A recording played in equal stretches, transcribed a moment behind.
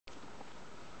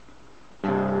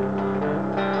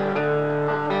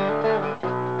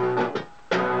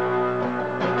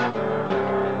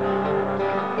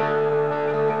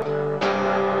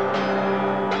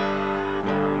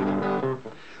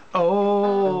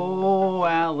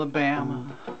Alabama.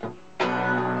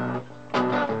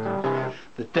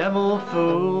 The devil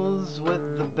fools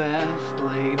with the best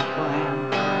laid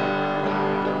plans.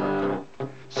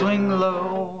 Swing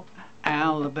low,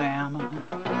 Alabama.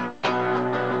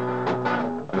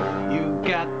 You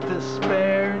got to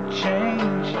spare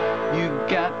change, you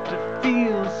got to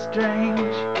feel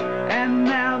strange, and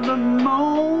now the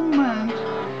moment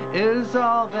is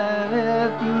all that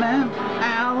it meant.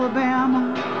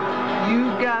 Alabama, you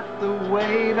got the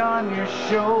weight on your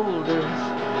shoulders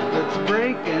that's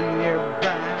breaking your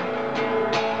back.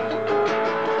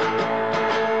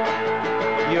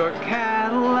 Your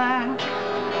Cadillac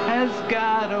has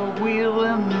got a wheel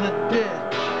in the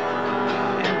ditch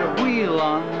and a wheel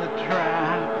on the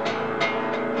track.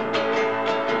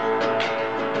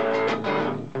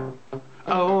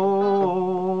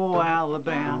 Oh,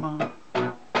 Alabama.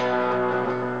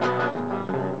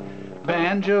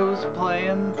 Banjos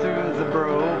playing through the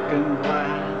broken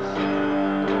glass.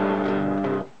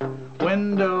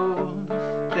 Windows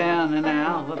down in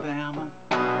Alabama.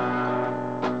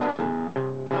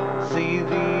 See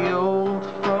the old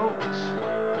folks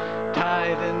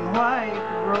tied in white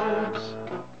robes.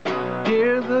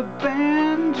 Hear the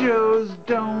banjos,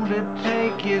 don't it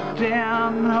take you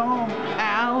down home?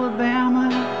 Alabama,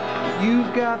 you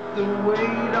got the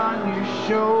weight on your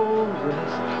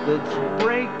shoulders that's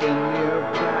breaking your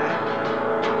back.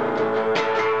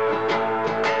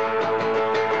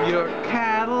 Your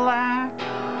Cadillac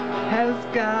has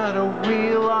got a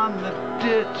wheel on the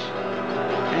ditch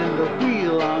and a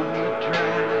wheel on the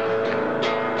track.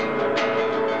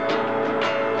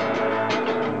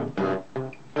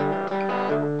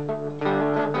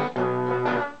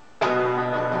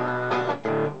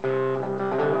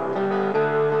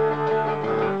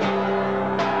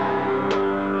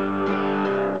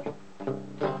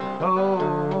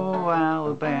 Oh,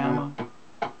 Alabama,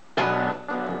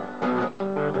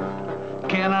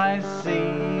 can I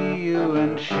see you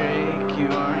and shake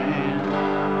your hand?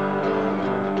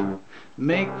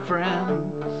 Make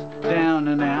friends down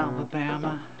in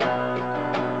Alabama.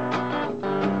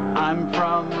 I'm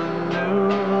from a new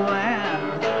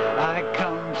land. I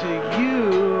come to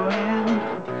you and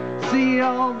see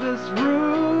all this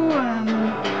ruin.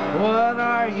 What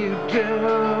are you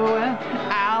doing,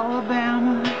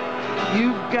 Alabama?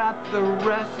 You've got the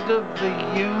rest of the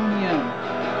Union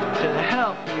to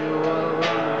help you along.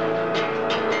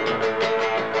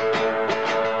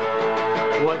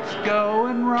 What's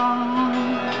going wrong?